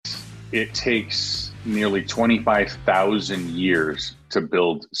it takes nearly 25,000 years to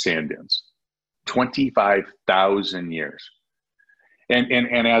build sand dunes. 25,000 years.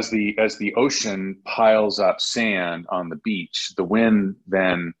 And as the ocean piles up sand on the beach, the wind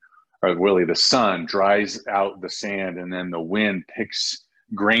then, or really the sun dries out the sand, and then the wind picks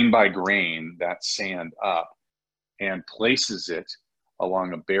grain by grain that sand up and places it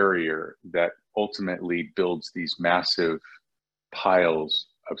along a barrier that ultimately builds these massive piles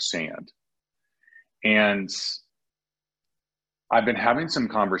of sand. And I've been having some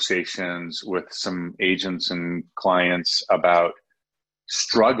conversations with some agents and clients about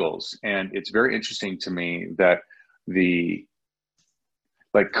struggles. And it's very interesting to me that the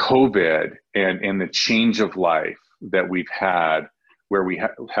like COVID and the change of life that we've had, where we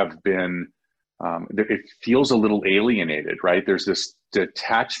have been, it feels a little alienated, right? There's this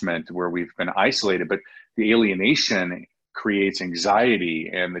detachment where we've been isolated, but the alienation creates anxiety,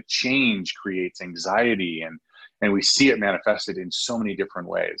 and the change creates anxiety, and we see it manifested in so many different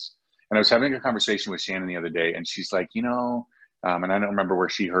ways. And I was having a conversation with Shannon the other day, and she's like, and I don't remember where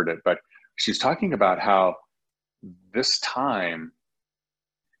she heard it, but she's talking about how this time,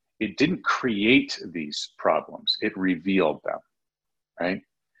 it didn't create these problems, it revealed them, right?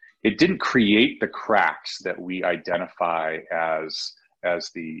 It didn't create the cracks that we identify as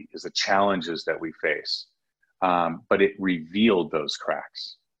the challenges that we face, but it revealed those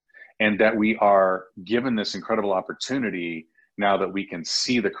cracks. And that we are given this incredible opportunity now that we can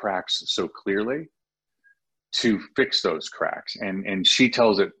see the cracks so clearly to fix those cracks. And she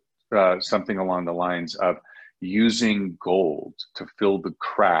tells it something along the lines of using gold to fill the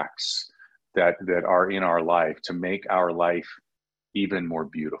cracks that are in our life to make our life even more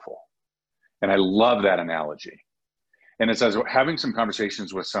beautiful. And I love that analogy. And as I was having some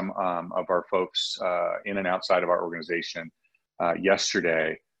conversations with some of our folks in and outside of our organization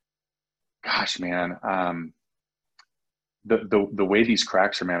yesterday, gosh, man, the way these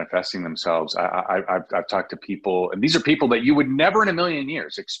cracks are manifesting themselves, I've talked to people, and these are people that you would never in a million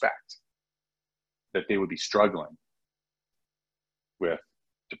years expect that they would be struggling with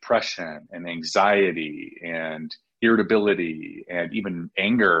depression and anxiety and irritability and even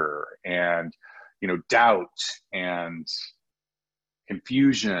anger and doubt and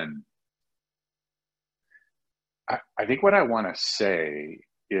confusion. I think what I want to say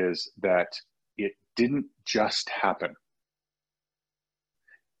is that it didn't just happen.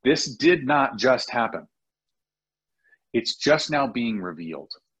 This did not just happen. It's just now being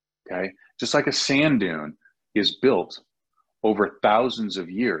revealed, okay? Just like a sand dune is built over thousands of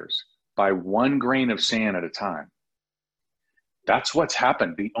years by one grain of sand at a time. That's what's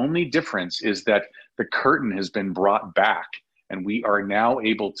happened. The only difference is that the curtain has been brought back, and we are now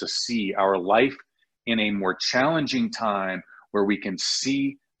able to see our life in a more challenging time where we can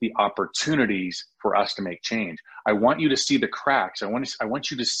see the opportunities for us to make change. I want you to see the cracks. I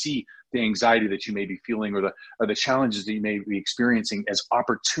want you to see the anxiety that you may be feeling, or the challenges that you may be experiencing, as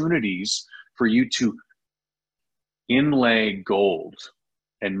opportunities for you to inlay gold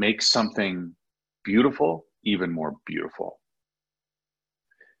and make something beautiful even more beautiful.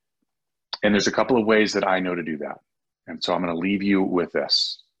 And there's a couple of ways that I know to do that. And so I'm going to leave you with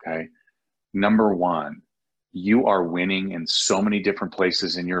this, okay? Number one, you are winning in so many different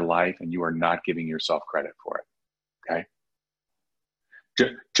places in your life, and you are not giving yourself credit for it, okay?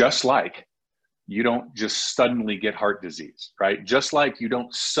 Just like you don't just suddenly get heart disease, right? Just like you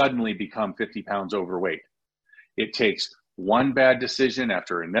don't suddenly become 50 pounds overweight. It takes one bad decision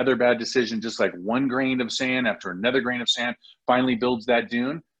after another bad decision, just like one grain of sand after another grain of sand finally builds that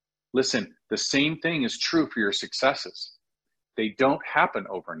dune. Listen, the same thing is true for your successes. They don't happen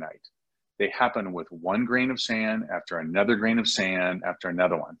overnight. They happen with one grain of sand after another grain of sand after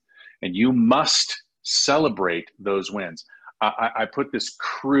another one. And you must celebrate those wins. I put this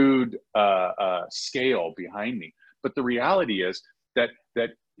crude scale behind me, but the reality is that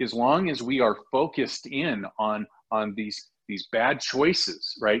as long as we are focused in on these bad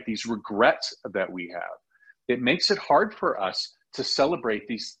choices, right, these regrets that we have, it makes it hard for us to celebrate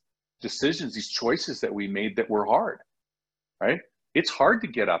these decisions, these choices that we made that were hard, right? It's hard to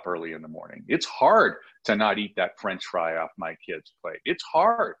get up early in the morning. It's hard to not eat that French fry off my kid's plate. It's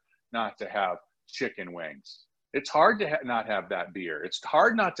hard not to have chicken wings. It's hard to not have that beer. It's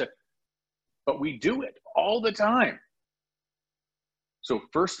hard not to, but we do it all the time. So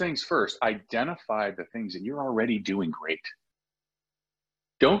first things first, identify the things that you're already doing great.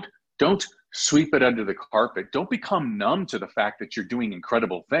 Don't sweep it under the carpet. Don't become numb to the fact that you're doing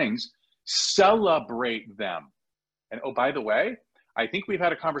incredible things. Celebrate them. And oh, by the way, I think we've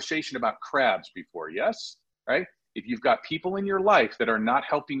had a conversation about crabs before, yes? Right? If you've got people in your life that are not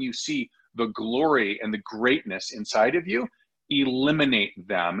helping you see the glory and the greatness inside of you, eliminate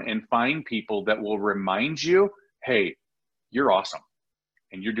them and find people that will remind you, hey, you're awesome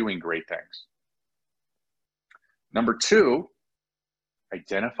and you're doing great things. Number two,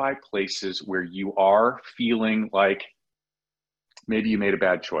 identify places where you are feeling like maybe you made a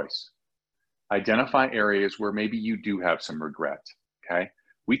bad choice. Identify areas where maybe you do have some regret, okay?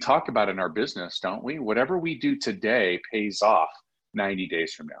 We talk about in our business, don't we? Whatever we do today pays off 90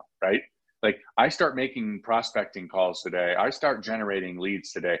 days from now, right? Like I start making prospecting calls today. I start generating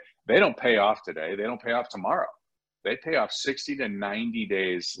leads today. They don't pay off today. They don't pay off tomorrow. They pay off 60 to 90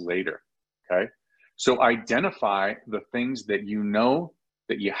 days later, okay? So identify the things that you know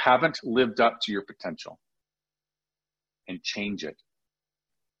that you haven't lived up to your potential and change it.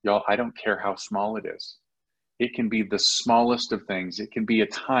 Y'all, I don't care how small it is. It can be the smallest of things. It can be a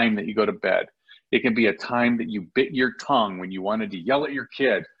time that you go to bed. It can be a time that you bit your tongue when you wanted to yell at your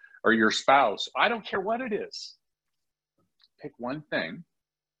kid or your spouse. I don't care what it is. Pick one thing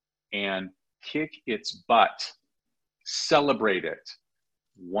and kick its butt. Celebrate it.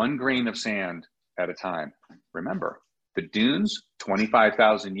 One grain of sand at a time. Remember, the dunes,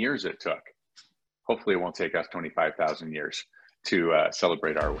 25,000 years it took. Hopefully it won't take us 25,000 years to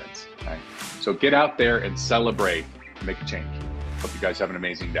celebrate our wins. Okay? So get out there and celebrate and make a change. Hope you guys have an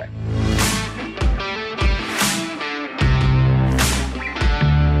amazing day.